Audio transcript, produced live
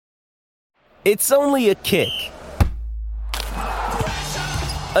It's only a kick,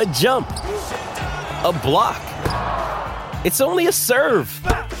 a jump, a block. It's only a serve.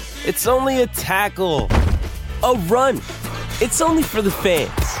 It's only a tackle, a run. It's only for the fans.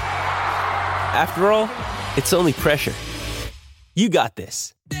 After all, it's only pressure. You got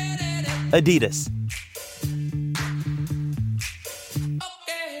this. Adidas.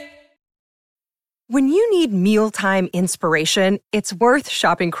 When you need mealtime inspiration, it's worth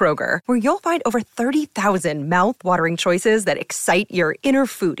shopping Kroger, where you'll find over 30,000 mouth-watering choices that excite your inner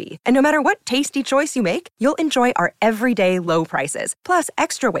foodie. And no matter what tasty choice you make, you'll enjoy our everyday low prices, plus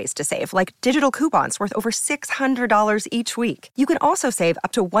extra ways to save, like digital coupons worth over $600 each week. You can also save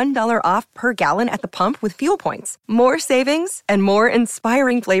up to $1 off per gallon at the pump with fuel points. More savings and more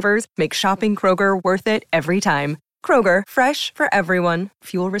inspiring flavors make shopping Kroger worth it every time. Kroger, fresh for everyone.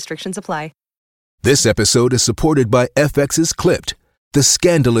 Fuel restrictions apply. This episode is supported by FX's Clipped, the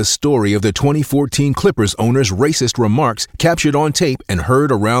scandalous story of the 2014 Clippers owner's racist remarks captured on tape and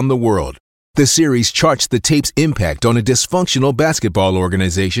heard around the world. The series charts the tape's impact on a dysfunctional basketball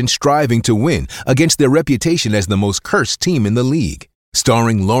organization striving to win against their reputation as the most cursed team in the league.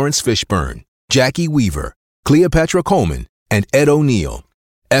 Starring Lawrence Fishburne, Jackie Weaver, Cleopatra Coleman, and Ed O'Neill.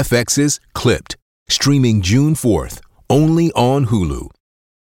 FX's Clipped, streaming June 4th, only on Hulu.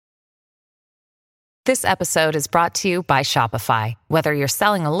 This episode is brought to you by Shopify. Whether you're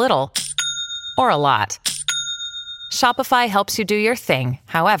selling a little or a lot, Shopify helps you do your thing,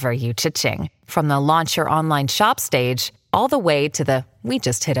 however you cha-ching. From the launch your online shop stage, all the way to the we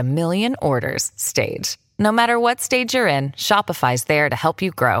just hit 1 million orders stage. No matter what stage you're in, Shopify's there to help you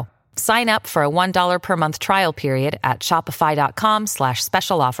grow. Sign up for a $1 per month trial period at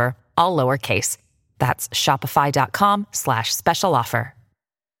shopify.com/special offer, all lowercase. That's shopify.com/special offer.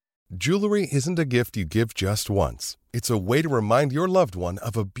 Jewelry isn't a gift you give just once. It's a way to remind your loved one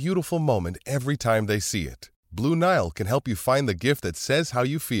of a beautiful moment every time they see it. Blue Nile can help you find the gift that says how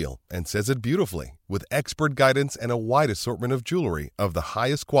you feel and says it beautifully, with expert guidance and a wide assortment of jewelry of the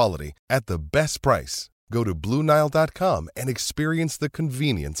highest quality at the best price. Go to BlueNile.com and experience the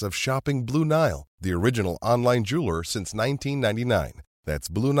convenience of shopping Blue Nile, the original online jeweler since 1999. That's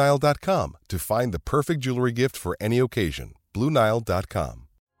BlueNile.com to find the perfect jewelry gift for any occasion. BlueNile.com.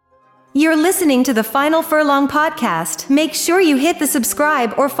 You're listening to the Final Furlong podcast. Make sure you hit the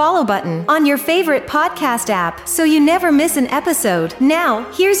subscribe or follow button on your favorite podcast app so you never miss an episode. Now,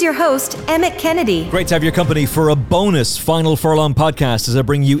 here's your host, Emmett Kennedy. Great to have your company for a bonus Final Furlong podcast as I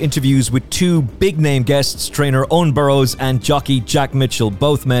bring you interviews with two big-name guests, trainer Owen Burrows and jockey Jack Mitchell,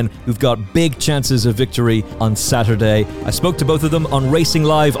 both men who've got big chances of victory on Saturday. I spoke to both of them on Racing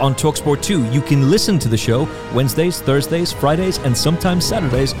Live on TalkSport 2. You can listen to the show Wednesdays, Thursdays, Fridays, and sometimes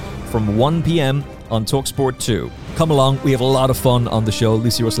Saturdays from 1 p.m. on TalkSport 2. Come along, we have a lot of fun on the show.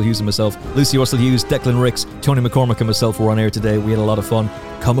 Lucy Russell-Hughes and myself, Lucy Russell-Hughes, Declan Ricks, Tony McCormick and myself were on air today. We had a lot of fun.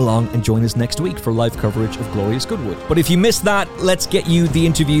 Come along and join us next week for live coverage of Glorious Goodwood. But if you missed that, let's get you the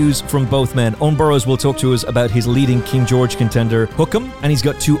interviews from both men. Owen Burrows will talk to us about his leading King George contender, Hukum, and he's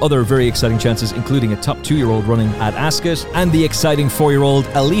got two other very exciting chances, including a top 2-year-old running at Ascot, and the exciting 4-year-old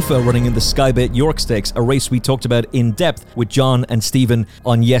Alflaila running in the Skybet York Stakes, a race we talked about in depth with John and Stephen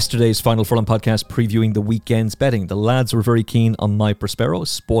on yesterday's Final Furlong podcast, previewing the weekend's betting. The lads were very keen on My Prospero,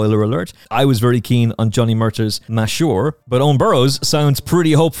 spoiler alert. I was very keen on Johnny Murtaugh's Mashur, but Owen Burrows sounds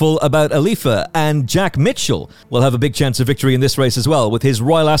pretty hopeful about Alflaila, and Jack Mitchell will have a big chance of victory in this race as well with his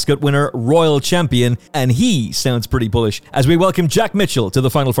Royal Ascot winner, Royal Champion, and he sounds pretty bullish as we welcome Jack Mitchell to the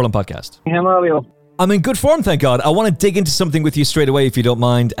Final Furlong podcast. How are you? I'm in good form, thank God. I want to dig into something with you straight away, if you don't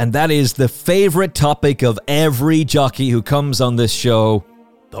mind, and that is the favourite topic of every jockey who comes on this show,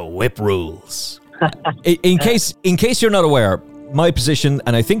 the whip rules. In case you're not aware, my position,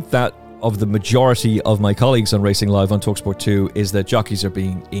 and I think that of the majority of my colleagues on Racing Live on TalkSport 2, is that jockeys are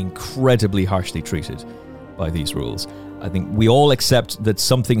being incredibly harshly treated by these rules. I think we all accept that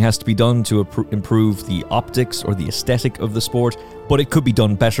something has to be done to improve the optics or the aesthetic of the sport, but it could be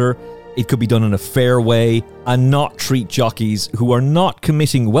done better. It could be done in a fair way and not treat jockeys who are not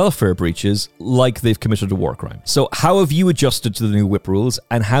committing welfare breaches like they've committed a war crime. So how have you adjusted to the new whip rules,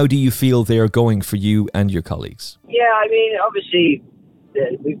 and how do you feel they are going for you and your colleagues? Yeah, I mean, obviously,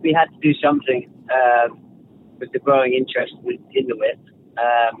 we had to do something with the growing interest in the whip.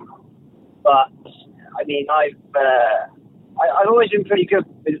 But, I mean, I've always been pretty good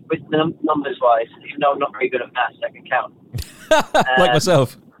with numbers-wise, even though I'm not very good at maths, I can count. Like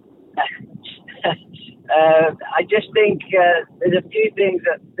myself. I just think there's a few things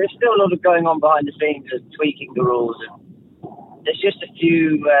that there's still a lot of going on behind the scenes of tweaking the rules, and there's just a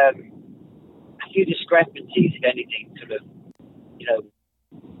few discrepancies, if anything, sort of,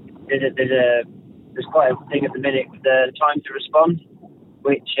 there's quite a thing at the minute with the time to respond,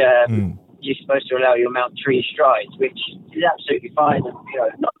 which you're supposed to allow your mount 3 strides, which is absolutely fine. And,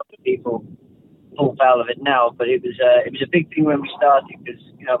 not a lot of people fall foul of it now, but it was a big thing when we started because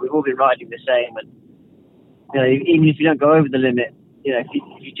we've all been riding the same, and even if you don't go over the limit, if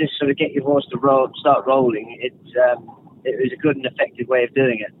you just sort of get your horse to start rolling, it was a good and effective way of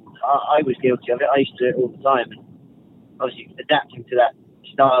doing it. I was guilty of it. I used to do it all the time, and obviously adapting to that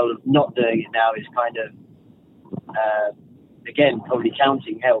style of not doing it now is kind of again probably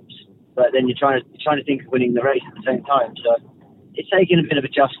counting helps, but then you're trying to think of winning the race at the same time. So it's taking a bit of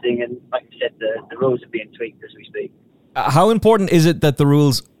adjusting, and like I said, the rules are being tweaked as we speak. How important is it that the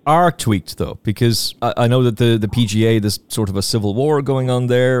rules are tweaked, though? Because I know that the PGA, there's sort of a civil war going on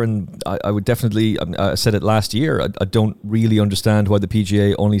there, and I would definitely, I said it last year, I don't really understand why the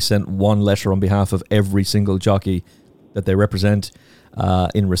PGA only sent one letter on behalf of every single jockey that they represent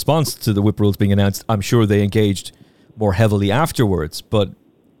in response to the whip rules being announced. I'm sure they engaged more heavily afterwards, but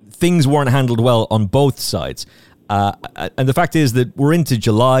things weren't handled well on both sides. And the fact is that we're into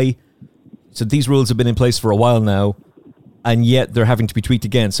July, so these rules have been in place for a while now, and yet they're having to be tweaked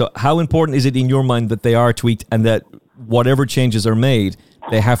again. So how important is it in your mind that they are tweaked and that whatever changes are made,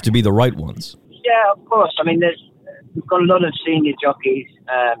 they have to be the right ones? Yeah, of course. I mean, we've got a lot of senior jockeys.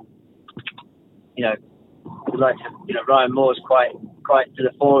 Like Ryan Moore's quite to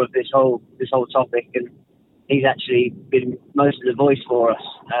the fore of this whole topic, and he's actually been most of the voice for us.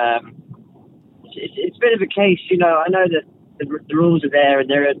 It's a bit of a case, I know that the rules are there and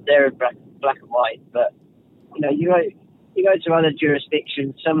they're in black and white, but you go to other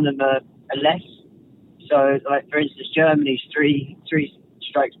jurisdictions, some of them are less. So, like for instance, Germany's three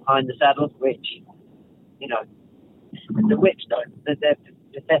strikes behind the saddle, which the whips don't. They're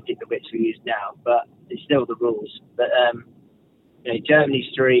pathetic, the whips we use now, but it's still the rules. But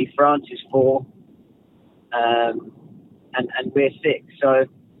Germany's 3, France is 4, and we're 6. So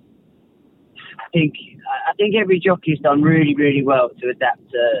I think every jockey has done really, really well to adapt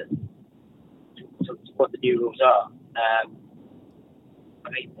to what the new rules are.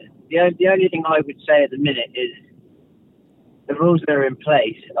 The only thing I would say at the minute is the rules that are in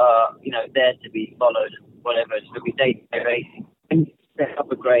place are, there to be followed. Whatever, it's going to be day-to-day racing. When you step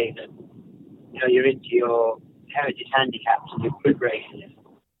up a grade and you're into your heritage handicaps and your group races,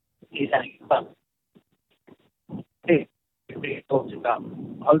 it's actually fun. We've talked about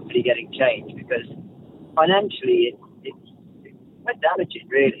hopefully getting changed because financially it's quite damaging,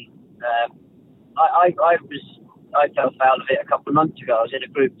 really. I fell foul of it a couple of months ago. I was in a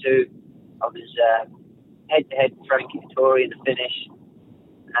Group 2. I was head-to-head with Frankie Dettori in the finish,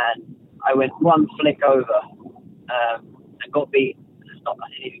 and I went one flick over and got beat. I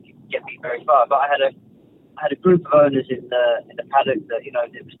didn't even get beat very far, but I had a group of owners in the paddock that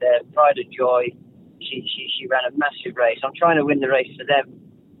it was their pride and joy. She ran a massive race. I'm trying to win the race for them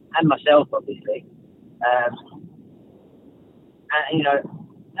and myself, obviously. And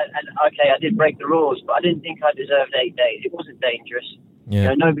okay, I did break the rules, but I didn't think I deserved 8 days. It wasn't dangerous.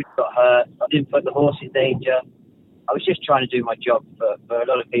 Yeah. Nobody got hurt. I didn't put the horse in danger. I was just trying to do my job for a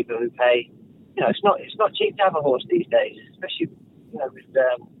lot of people who pay. It's not cheap to have a horse these days, especially with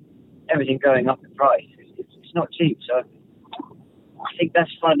everything going up in price. It's not cheap. So I think that's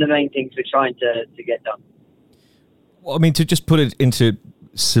one of the main things we're trying to get done. Well, I mean, to just put it into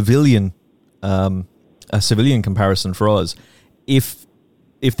a civilian comparison for us, if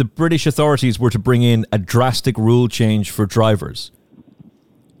the British authorities were to bring in a drastic rule change for drivers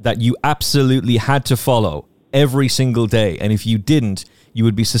that you absolutely had to follow every single day, and if you didn't, you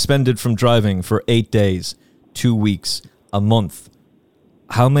would be suspended from driving for 8 days, 2 weeks, a month,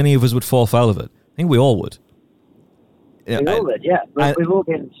 how many of us would fall foul of it? I think we all would. We all would, yeah. But we've all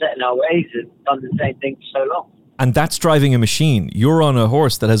been set in our ways and done the same thing for so long. And that's driving a machine. You're on a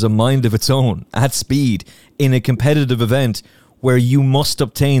horse that has a mind of its own at speed in a competitive event where you must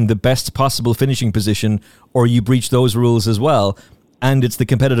obtain the best possible finishing position or you breach those rules as well. And it's the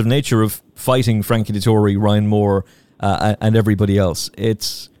competitive nature of fighting Frankie Dettori, Ryan Moore, and everybody else.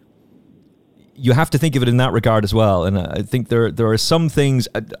 You have to think of it in that regard as well. And I think there are some things,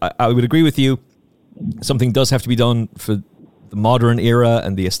 I would agree with you, something does have to be done for the modern era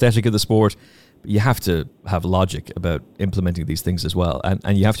and the aesthetic of the sport. But you have to have logic about implementing these things as well.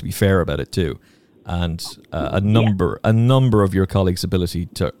 And you have to be fair about it too. And a number of your colleagues' ability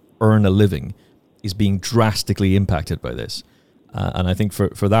to earn a living is being drastically impacted by this. And I think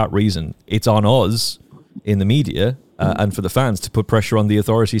for that reason, it's on us in the media and for the fans to put pressure on the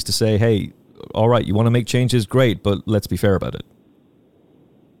authorities to say, hey, all right, you want to make changes, great, but let's be fair about it.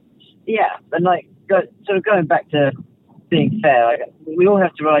 Yeah, and going back to being fair, we all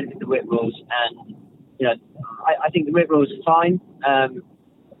have to ride with the whip rules, and I think the whip rules are fine.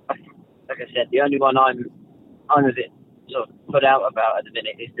 Like I said, the only one I'm a bit sort of put out about at the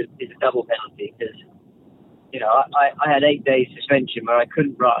minute is the double penalty, because I had 8 days suspension where I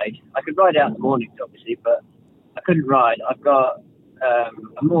couldn't ride. I could ride out in the mornings, obviously, but I couldn't ride. I've got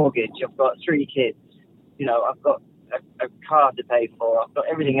a mortgage. I've got 3 kids. I've got a car to pay for. I've got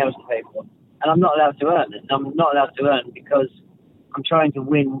everything else to pay for, and I'm not allowed to earn. And I'm not allowed to earn because I'm trying to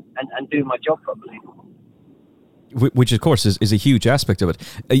win and do my job properly. Which, of course, is a huge aspect of it.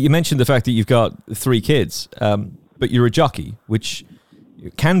 You mentioned the fact that you've got 3 kids, but you're a jockey, which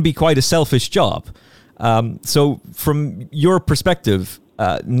can be quite a selfish job. So from your perspective,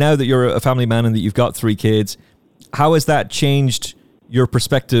 now that you're a family man and that you've got 3 kids, how has that changed your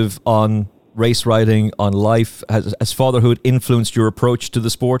perspective on race riding, on life? Has fatherhood influenced your approach to the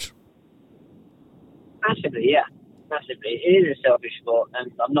sport? Massively, yeah. Massively. It is a selfish sport,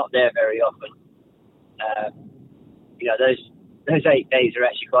 and I'm not there very often. Those 8 days are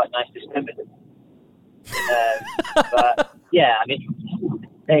actually quite nice to spend with them. But yeah, I mean,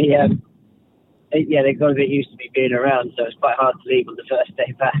 they got a bit used to me being around, so it's quite hard to leave on the first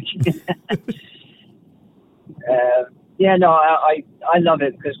day back. I love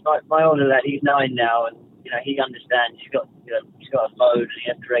it because my older lad, he's 9 now, and he understands. He's got a phone, and he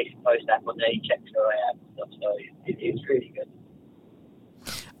has the Racing Post app on there. He checks where I am and stuff, so it's really good.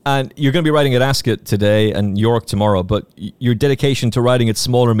 And you're going to be riding at Ascot today and York tomorrow, but your dedication to riding at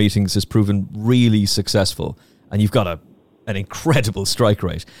smaller meetings has proven really successful, and you've got an incredible strike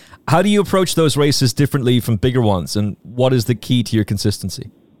rate. How do you approach those races differently from bigger ones, and what is the key to your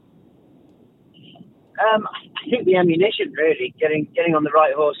consistency? I think the ammunition, really, getting on the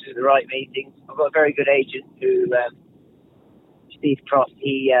right horses at the right meetings. I've got a very good agent who, Steve Croft.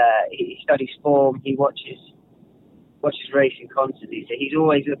 He studies form. He watches racing constantly, so he's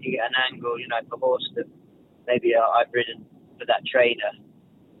always looking at an angle. If a horse that maybe I've ridden for that trainer,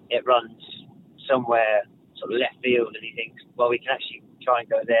 it runs somewhere sort of left field, and he thinks, well, we can actually try and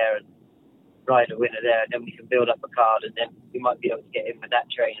go there and ride a winner there, and then we can build up a card, and then we might be able to get in with that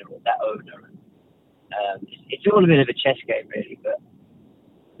trainer or that owner. It's all a bit of a chess game, really, but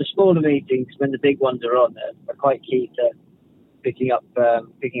the smaller meetings, when the big ones are on, are quite key to picking up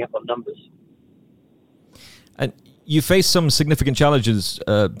on numbers. And you faced some significant challenges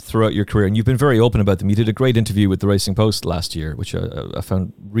throughout your career, and you've been very open about them. You did a great interview with the Racing Post last year, which I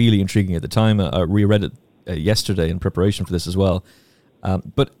found really intriguing at the time. I reread it yesterday in preparation for this as well.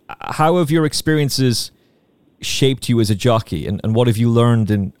 But how have your experiences shaped you as a jockey, and what have you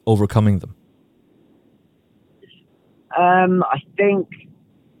learned in overcoming them? I think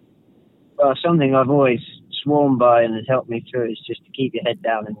something I've always sworn by and has helped me through is just to keep your head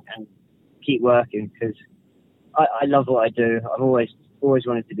down and keep working, because I love what I do. I've always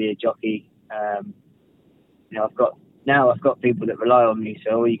wanted to be a jockey. I've got people that rely on me,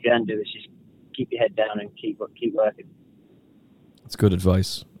 so all you can do is just keep your head down and keep working. That's good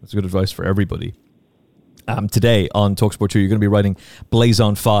advice. That's good advice for everybody. Today on TalkSport 2, you're going to be riding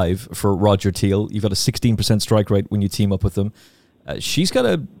Blazon 5 for Roger Teal. You've got a 16% strike rate when you team up with them. She's got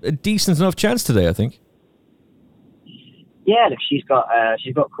a decent enough chance today, I think. Yeah, look, she's got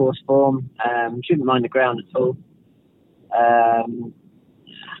course form. Shouldn't mind the ground at all.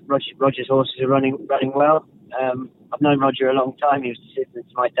 Roger's horses are running well. I've known Roger a long time. He was assistant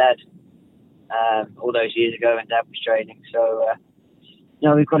to my dad all those years ago when Dad was training. So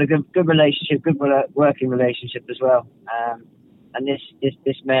we've got a good relationship, good working relationship as well. And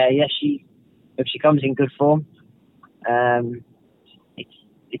this mare, if she comes in good form,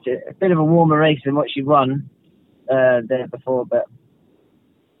 it's a bit of a warmer race than what she won there before, but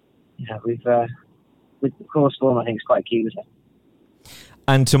with the course form, I think it's quite key with her.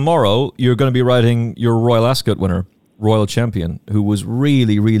 And tomorrow, you're going to be riding your Royal Ascot winner, Royal Champion, who was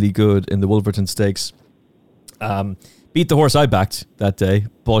really, really good in the Wolverton Stakes. Beat the horse I backed that day,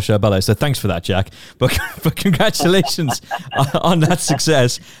 Paul Chabella. So thanks for that, Jack. But congratulations on that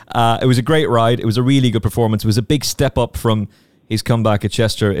success. It was a great ride. It was a really good performance. It was a big step up from his comeback at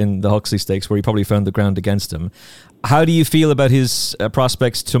Chester in the Huxley Stakes, where he probably found the ground against him. How do you feel about his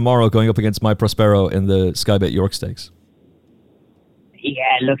prospects tomorrow going up against My Prospero in the Sky Bet York Stakes?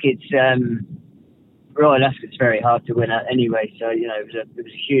 Yeah, look, it's Royal Ascot's very hard to win at anyway, so it was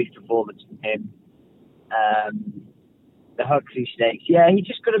a huge performance from him. The Huxley Stakes, yeah, he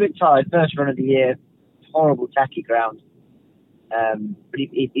just got a bit tired. First run of the year, horrible tacky ground, but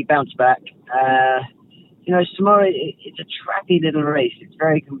he bounced back. Tomorrow it's a trappy little race. It's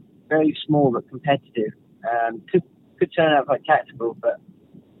very very small but competitive. Could turn out quite tactical, but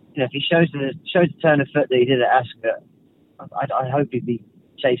if he shows the turn of foot that he did at Ascot, I hope he'd be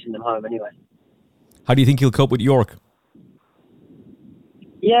chasing them home anyway. How do you think he'll cope with York?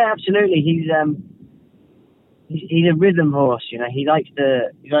 Yeah, absolutely. He's a rhythm horse. You know, he likes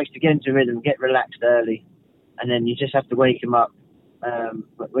to get into rhythm, get relaxed early, and then you just have to wake him up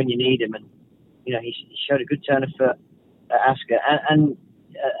when you need him. And you know, he showed a good turn of foot at Ascot, and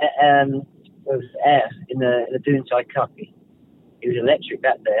it was Air in the Doonside Cup. He was electric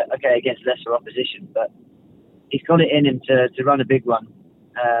that day. Okay, against lesser opposition, but he's got it in him to run a big one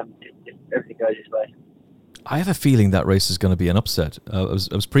if everything goes his way. I have a feeling that race is going to be an upset. I was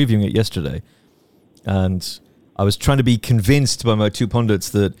previewing it yesterday, and I was trying to be convinced by my two pundits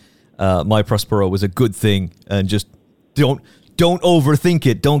that My Prospero was a good thing, and just don't overthink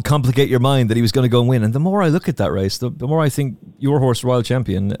it. Don't complicate your mind that he was going to go and win. And the more I look at that race, the more I think your horse, Royal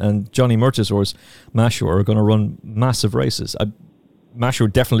Champion, and Johnny Murch's horse, Mashur, are going to run massive races.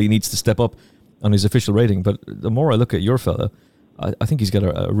 Mashur definitely needs to step up on his official rating, but the more I look at your fella, I think he's got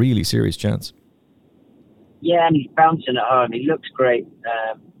a really serious chance. Yeah, and he's bouncing at home. He looks great.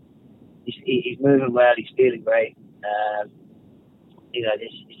 He's moving well. He's feeling great. You know,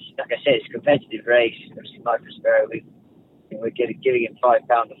 like I said, it's a competitive race. Obviously, My Prospero, we're giving him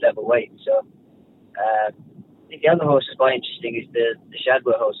 £5 of level weight. So I think the other horse that's quite interesting is the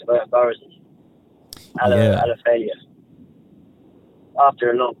Shadwell horse of Owen Burrows, Alflaila.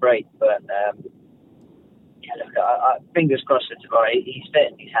 After a long break, but look, I fingers crossed for tomorrow. He's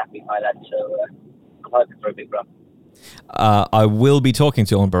fit and he's happy, my lad. So I'm hoping for a big run. I will be talking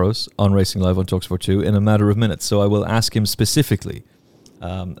to Owen Burrows on Racing Live on TalkSport 2 in a matter of minutes, so I will ask him specifically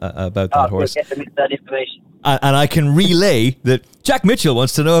about that horse. Get that information. And I can relay that Jack Mitchell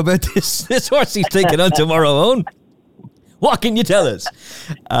wants to know about this horse he's taking on tomorrow. Owen, what can you tell us?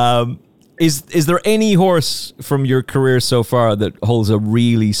 Is there any horse from your career so far that holds a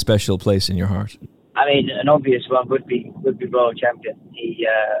really special place in your heart? I mean, an obvious one would be Royal Champion. He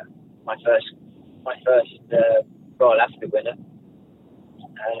my first Royal Ascot winner.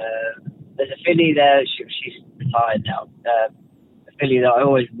 There's a filly there. She's retired now. A filly that I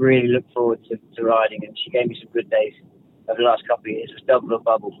always really look forward to riding, and she gave me some good days over the last couple of years. It was Double or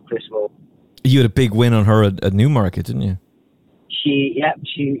Bubble for Chris Wall. You had a big win on her at Newmarket, didn't you? She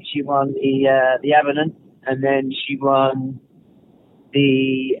won the Avenant, and then she won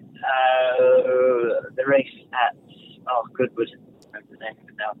the race at Goodwood. I don't remember the name of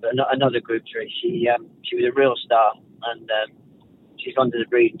it now, but another Group 3. She was a real star, and she's gone to the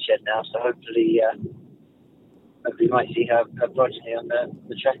breeding shed now. So hopefully you might see her progeny on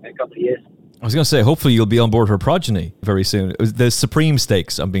the track in a couple of years. I was going to say, hopefully you'll be on board her progeny very soon. It was the Supreme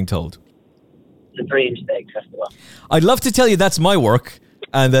Stakes, I'm being told. Supreme Stakes, that's the one. I'd love to tell you that's my work,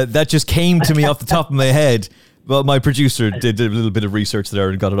 and that just came to me off the top of my head. Well, my producer did a little bit of research there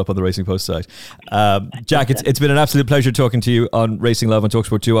and got it up on the Racing Post site. Jack, it's been an absolute pleasure talking to you on Racing Live on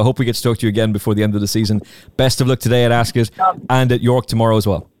TalkSport 2. I hope we get to talk to you again before the end of the season. Best of luck today at Ascot and at York tomorrow as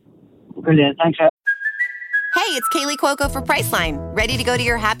well. Brilliant. Thanks. Hey, it's Kaylee Cuoco for Priceline. Ready to go to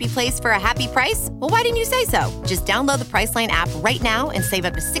your happy place for a happy price? Well, why didn't you say so? Just download the Priceline app right now and save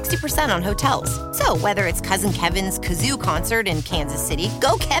up to 60% on hotels. So whether it's Cousin Kevin's Kazoo Concert in Kansas City,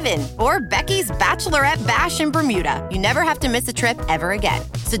 go Kevin, or Becky's Bachelorette Bash in Bermuda, you never have to miss a trip ever again.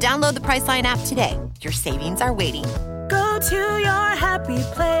 So download the Priceline app today. Your savings are waiting. Go to your happy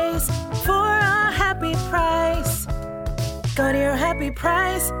place for a happy price. Go to your happy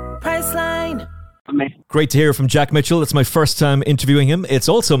price, Priceline. Great to hear from Jack Mitchell. It's my first time interviewing him. It's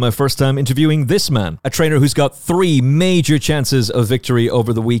also my first time interviewing this man, a trainer who's got 3 major chances of victory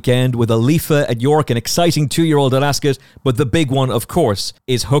over the weekend, with Alifa at York, an exciting 2-year-old at Ascot, but the big one, of course,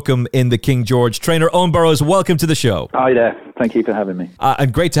 is Hukum in the King George. Trainer Owen Burrows, welcome to the show. Hi there. Thank you for having me.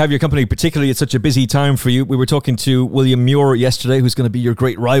 And great to have your company, particularly at such a busy time for you. We were talking to William Muir yesterday, who's going to be your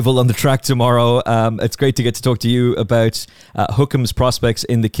great rival on the track tomorrow. It's great to get to talk to you about Hukum's prospects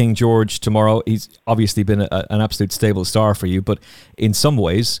in the King George tomorrow. He's obviously been an absolute stable star for you, but in some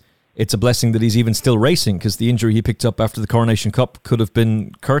ways it's a blessing that he's even still racing, because the injury he picked up after the Coronation Cup could have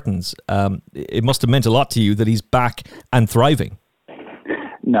been curtains. It must have meant a lot to you that he's back and thriving.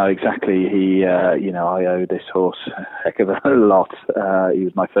 No, exactly. He, I owe this horse a heck of a lot. He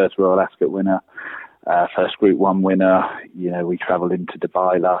was my first Royal Ascot winner, first Group 1 winner. You know, we travelled into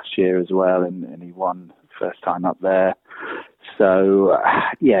Dubai last year as well, and he won first time up there. So,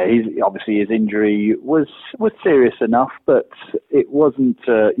 obviously his injury was serious enough, but it wasn't,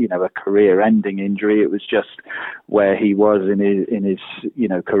 a career-ending injury. It was just where he was in his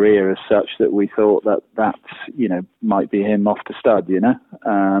career as such that we thought that might be him off the stud,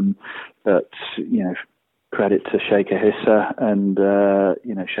 But, credit to Sheikh Ahissa and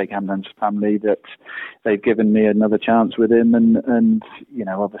Sheikh Hamdan's family that they've given me another chance with him, and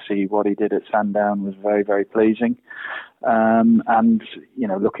obviously what he did at Sandown was very, very pleasing, and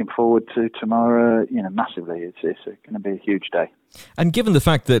looking forward to tomorrow massively. It's going to be a huge day. And given the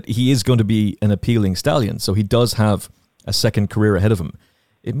fact that he is going to be an appealing stallion, so he does have a second career ahead of him,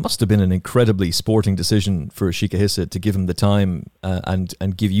 it must have been an incredibly sporting decision for Sheikh Ahissa to give him the time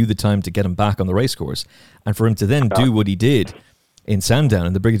and give you the time to get him back on the racecourse, and for him to then do what he did in Sandown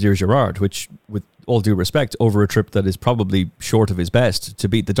in the Brigadier Gerard, which, with all due respect, over a trip that is probably short of his best, to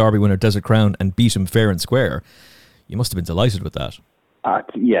beat the Derby winner Desert Crown and beat him fair and square. You must have been delighted with that.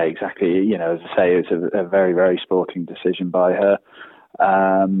 Yeah, exactly. As I say, it was a very, very sporting decision by her.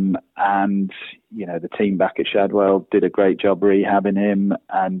 And the team back at Shadwell did a great job rehabbing him,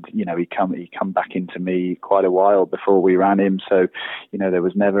 and he come back into me quite a while before we ran him, so there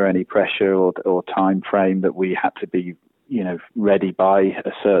was never any pressure or time frame that we had to be ready by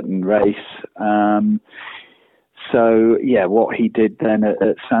a certain race. So yeah, what he did then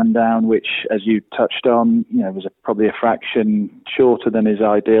at Sandown, which, as you touched on, was probably a fraction shorter than his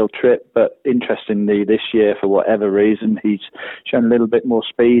ideal trip. But interestingly, this year, for whatever reason, he's shown a little bit more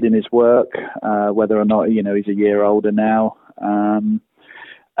speed in his work. Whether or not he's a year older now, and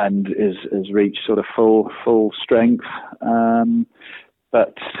has reached sort of full strength.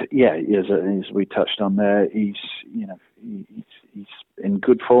 But yeah, as we touched on there, he's in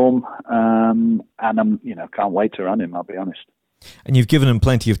good form, and I'm can't wait to run him, I'll be honest. And you've given him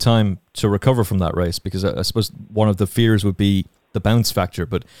plenty of time to recover from that race, because I suppose one of the fears would be the bounce factor,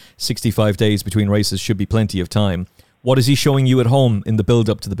 but 65 days between races should be plenty of time. What is he showing you at home in the build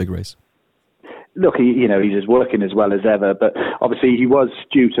up to the big race? Look, he's working as well as ever, but obviously he was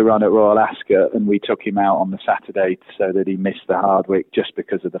due to run at Royal Ascot, and we took him out on the Saturday so that he missed the Hardwick just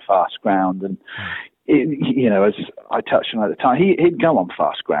because of the fast ground. And as I touched on at the time, he'd go on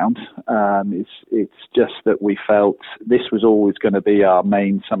fast ground. It's just that we felt this was always going to be our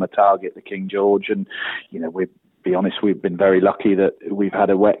main summer target, the King George, and be honest, we've been very lucky that we've had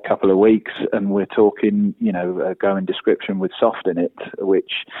a wet couple of weeks, and we're talking, a going description with soft in it,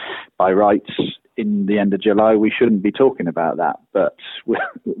 which by rights in the end of July we shouldn't be talking about that. But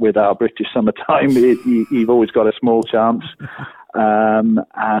with our British summertime, you've always got a small chance.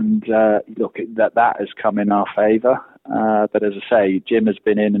 Look, that has come in our favour. But as I say, Jim has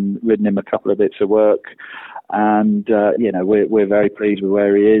been in and ridden him a couple of bits of work, and we're very pleased with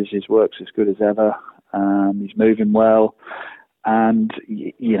where he is. His work's as good as ever. He's moving well, and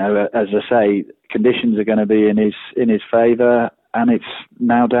as I say, conditions are going to be in his favour, and it's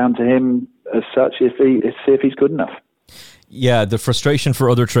now down to him as such see if he's good enough. Yeah, the frustration for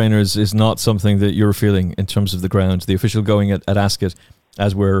other trainers is not something that you're feeling in terms of the ground. The official going at Ascot,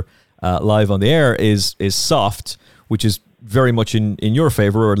 as we're live on the air, is soft, which is very much in your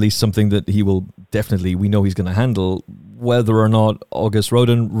favour, or at least something that he will definitely, we know he's going to handle. Whether or not August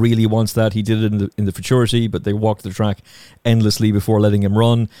Rodin really wants that, he did it in the Futurity, but they walked the track endlessly before letting him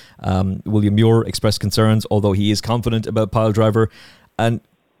run. William Muir expressed concerns, although he is confident about Piledriver. And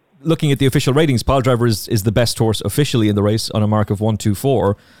looking at the official ratings, Piledriver is the best horse officially in the race on a mark of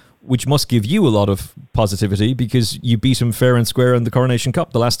 124, which must give you a lot of positivity because you beat him fair and square in the Coronation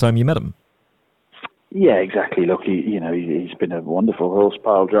Cup the last time you met him. Yeah, exactly. Look, he's been a wonderful horse,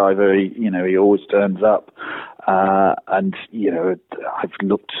 Piledriver. He always turns up, and I've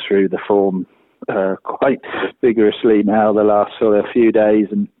looked through the form quite vigorously now the last sort of few days,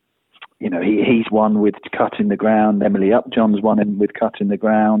 and he's won with Cut in the Ground. Emily Upjohn's won him with Cut in the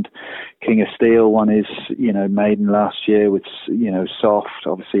Ground. King of Steel won his maiden last year with Soft.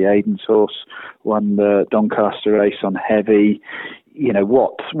 Obviously, Aidan's horse won the Doncaster race on heavy.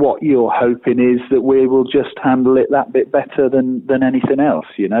 What you're hoping is that we will just handle it that bit better than anything else.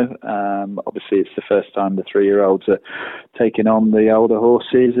 Obviously it's the first time the 3-year-olds are taking on the older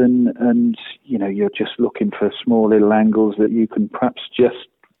horses, and you're just looking for small little angles that you can perhaps just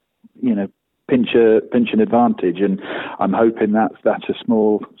pinch an advantage, and I'm hoping that's a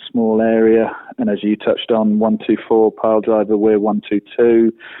small area. And as you touched on, 124 Piledriver, we're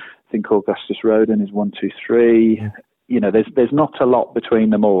 122. I think Augustus Rodin is 123. Yeah. There's not a lot between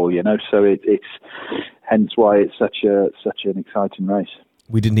them all, so it's hence why it's such an exciting race.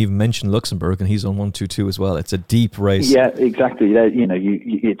 We didn't even mention Luxembourg, and he's on 1-2-2 as well. It's a deep race. Yeah, exactly.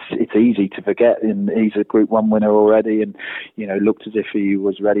 It's easy to forget. And he's a Group 1 winner already, and looked as if he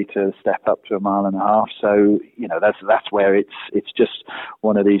was ready to step up to 1.5 miles. So that's where it's just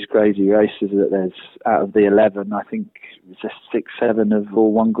one of these crazy races that there's, out of the 11, I think just 6-7 have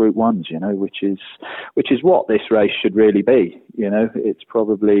all won Group 1s. Which is what this race should really be. It's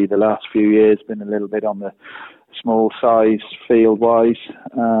probably the last few years been a little bit on the small size field wise,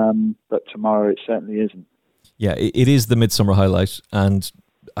 but tomorrow it certainly isn't. Yeah, it is the midsummer highlight, and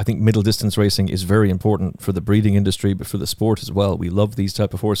I think middle distance racing is very important for the breeding industry, but for the sport as well. We love these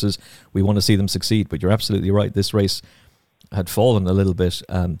type of horses. We want to see them succeed, but you're absolutely right. This race had fallen a little bit.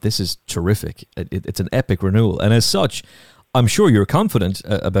 This is terrific. It's an epic renewal, and as such, I'm sure you're confident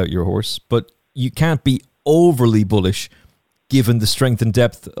about your horse, but you can't be overly bullish given the strength and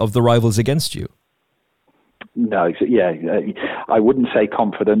depth of the rivals against you. No, yeah, I wouldn't say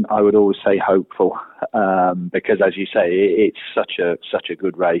confident. I would always say hopeful, because, as you say, it's such a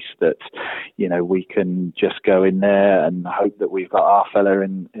good race that we can just go in there and hope that we've got Alflaila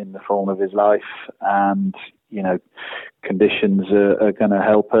in the form of his life, and conditions are going to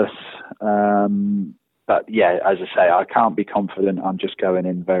help us. But yeah, as I say, I can't be confident. I'm just going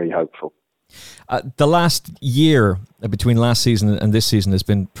in very hopeful. The last year between last season and this season has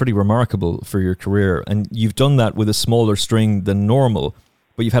been pretty remarkable for your career, and you've done that with a smaller string than normal,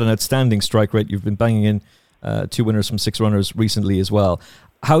 but you've had an outstanding strike rate. You've been banging in 2 winners from 6 runners recently as well.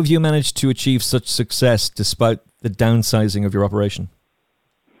 How have you managed to achieve such success despite the downsizing of your operation?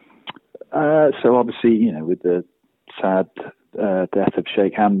 So obviously, with the sad death of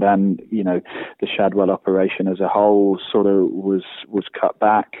Sheikh Hamdan, the Shadwell operation as a whole sort of was cut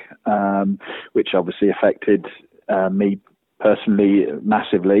back, which obviously affected me personally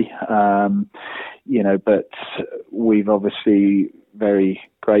massively. But we've obviously very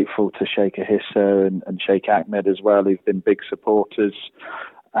grateful to Sheikh Ahissa and Sheikh Ahmed as well, who've been big supporters.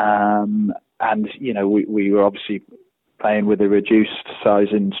 And we were obviously playing with a reduced size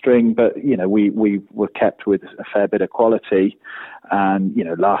in string, but we were kept with a fair bit of quality. And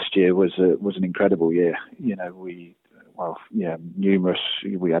last year was an incredible year. Numerous.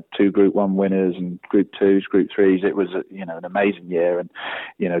 We had 2 Group 1 winners and Group 2s, Group 3s. It was an amazing year, and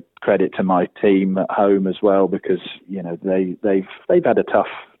credit to my team at home as well, because they've had a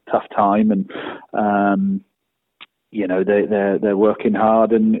tough time, and they're working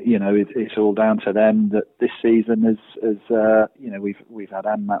hard, and it's all down to them that this season is we've had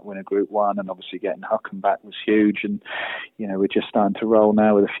Anmat win a Group 1, and obviously getting Hukum back was huge, and we're just starting to roll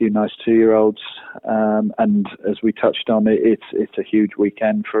now with a few nice 2-year-olds, and as we touched on, it's a huge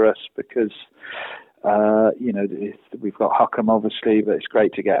weekend for us because we've got Hukum obviously, but it's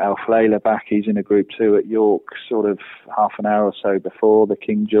great to get Alflaila back. He's in a Group 2 at York, sort of half an hour or so before the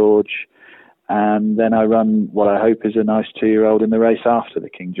King George. And then I run what I hope is a nice 2-year-old in the race after the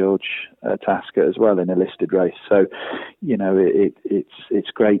King George Tasker as well, in a listed race. So,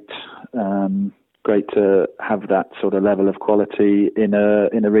 it's great, great to have that sort of level of quality in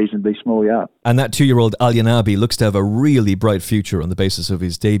a reasonably small yard. And that 2-year-old Al Yanabi looks to have a really bright future on the basis of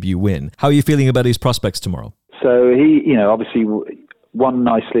his debut win. How are you feeling about his prospects tomorrow? So he, obviously won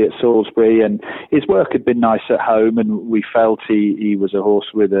nicely at Salisbury, and his work had been nice at home, and we felt he was a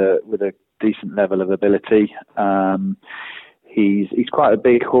horse with a decent level of ability. He's quite a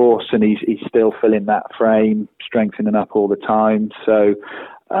big horse, and he's still filling that frame, strengthening up all the time. So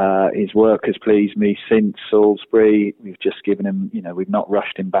his work has pleased me since Salisbury. We've just given him, we've not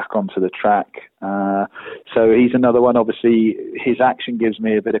rushed him back onto the track. So he's another one. Obviously, his action gives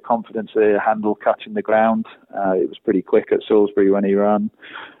me a bit of confidence. The handle cutting the ground. It was pretty quick at Salisbury when he ran.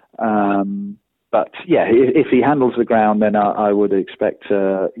 But yeah, if he handles the ground, then I would expect,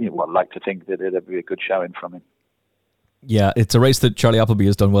 like to think that it'll be a good showing from him. Yeah, it's a race that Charlie Appleby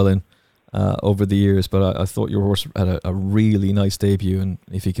has done well in over the years, but I thought your horse had a really nice debut, and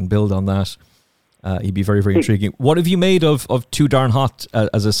if he can build on that, he'd be very, very intriguing. What have you made of Too Darn Hot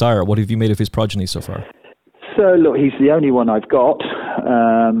as a sire? What have you made of his progeny so far? So look, he's the only one I've got,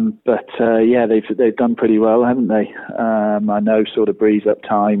 but they've done pretty well, haven't they? I know sort of breeze up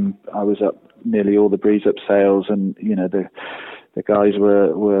time. I was up nearly all the breeze up sales, and the guys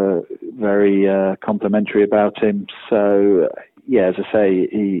were very complimentary about him. So yeah, as I say,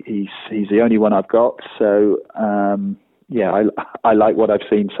 he's the only one I've got. So I like what I've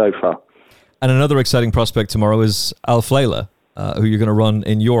seen so far. And another exciting prospect tomorrow is Alflaila, who you're going to run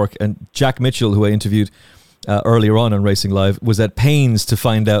in York. And Jack Mitchell, who I interviewed earlier on Racing Live, was at pains to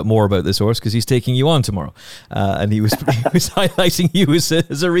find out more about this horse because he's taking you on tomorrow. And he was highlighting you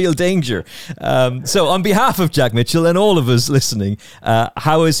as a real danger. So on behalf of Jack Mitchell and all of us listening,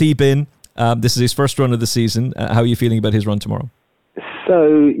 how has he been? This is his first run of the season. How are you feeling about his run tomorrow?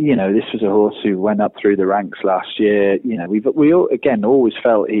 So, this was a horse who went up through the ranks last year. We all, again, always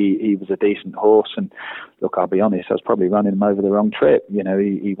felt he was a decent horse. And look, I'll be honest, I was probably running him over the wrong trip.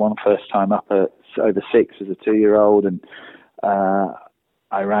 He won first time up at over 6 as a 2-year-old. And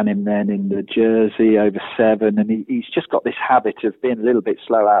I ran him then in the Jersey over 7. And he's just got this habit of being a little bit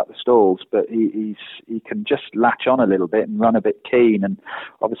slow out the stalls, but he can just latch on a little bit and run a bit keen. And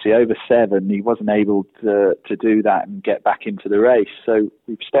obviously over 7, he wasn't able to do that and get back into the race. So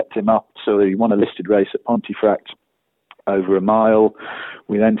we've stepped him up. So he won a listed race at Pontefract over a mile.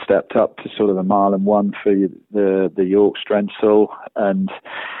 We then stepped up to sort of a 1 mile for the York Strensel. And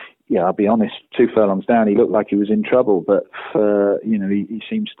yeah, I'll be honest, 2 furlongs down, he looked like he was in trouble, but he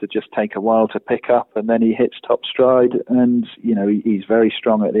seems to just take a while to pick up, and then he hits top stride, and he's very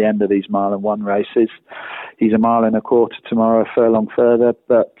strong at the end of these 1 mile races. He's 1.25 miles tomorrow, a furlong further,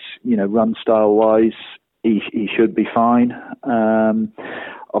 but run style wise, he should be fine.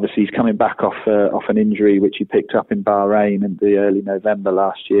 Obviously, he's coming back off an injury which he picked up in Bahrain in the early November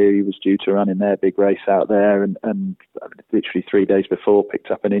last year. He was due to run in their big race out there, and literally 3 days before picked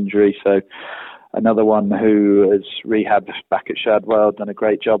up an injury. So another one who has rehabbed back at Shadwell, done a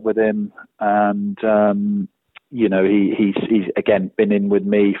great job with him, and he's again been in with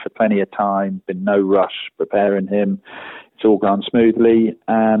me for plenty of time. Been no rush preparing him. It's all gone smoothly,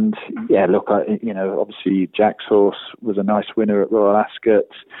 and yeah, look, obviously Jack's horse was a nice winner at Royal Ascot.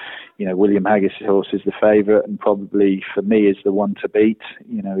 William Haggis's horse is the favourite, and probably for me is the one to beat.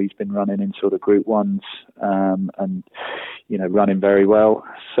 He's been running in sort of Group 1s, and running very well.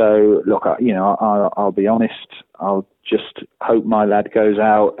 So look, I'll be honest. I'll just hope my lad goes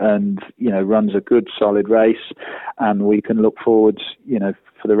out and runs a good solid race, and we can look forward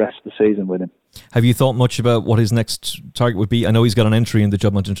for the rest of the season with him. Have you thought much about what his next target would be? I know he's got an entry in the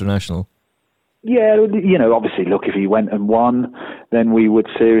Juddmonte International. Yeah, obviously, look, if he went and won, then we would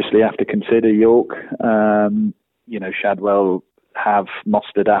seriously have to consider York. Shadwell have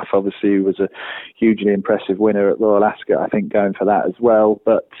Mostadaf, obviously, who was a hugely impressive winner at Royal Ascot, I think, going for that as well.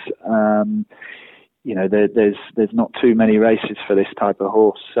 But, there's not too many races for this type of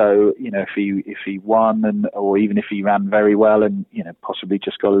horse. So, if he won, or even if he ran very well and, possibly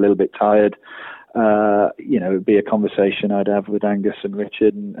just got a little bit tired, it would be a conversation I'd have with Angus and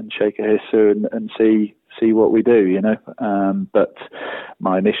Richard and Shaker Hisser and see what we do, But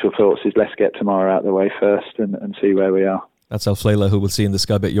my initial thoughts is let's get tomorrow out of the way first and see where we are. That's Alflaila, who we'll see in the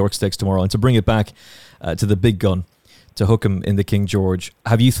Sky Bet York Stakes tomorrow. And to bring it back to the big gun, to Hukum in the King George,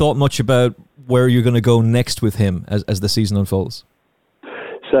 have you thought much about where you're going to go next with him as the season unfolds?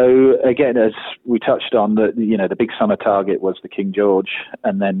 So again, as we touched on, the big summer target was the King George,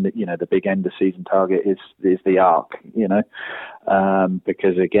 and then the big end of season target is the Arc.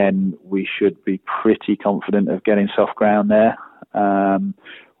 Because again, we should be pretty confident of getting soft ground there.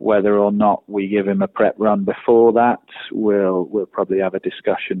 Whether or not we give him a prep run before that, we'll probably have a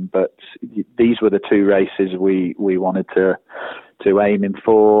discussion. But these were the 2 races we wanted to aim him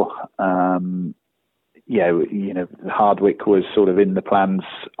for. Hardwick was sort of in the plans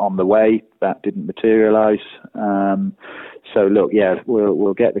on the way. That didn't materialise. So look,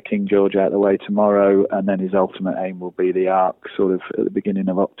 we'll get the King George out of the way tomorrow, and then his ultimate aim will be the Arc sort of at the beginning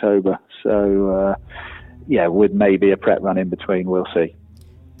of October. So with maybe a prep run in between, we'll see.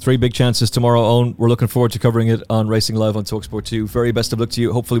 3 big chances tomorrow, Owen. We're looking forward to covering it on Racing Live on TalkSport 2. Very best of luck to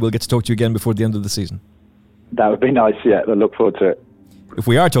you. Hopefully we'll get to talk to you again before the end of the season. That would be nice, yeah. I look forward to it. If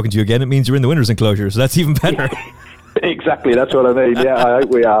we are talking to you again, it means you're in the winner's enclosure, so that's even better. Exactly, that's what I mean. Yeah, I hope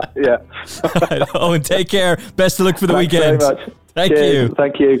we are. Yeah. Right, Owen, take care. Best of luck for the weekend. Thanks very much. Thank Cheers. you.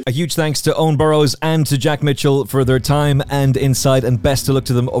 Thank you. A huge thanks to Owen Burrows and to Jack Mitchell for their time and insight, and best of luck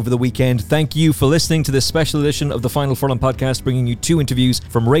to them over the weekend. Thank you for listening to this special edition of the Final Furlong podcast, bringing you 2 interviews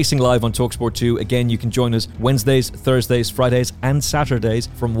from Racing Live on TalkSport 2. Again, you can join us Wednesdays, Thursdays, Fridays and Saturdays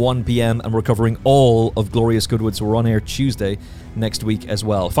from 1 p.m. and we're covering all of Glorious Goodwood, so we're on air Tuesday next week as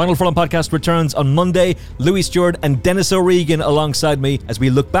well. Final Furlong podcast returns on Monday. Louis Stewart and Dennis O'Regan alongside me as we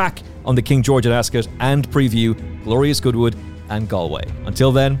look back on the King George at Ascot and preview Glorious Goodwood and Galway.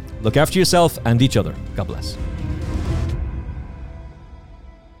 Until then, look after yourself and each other. God bless.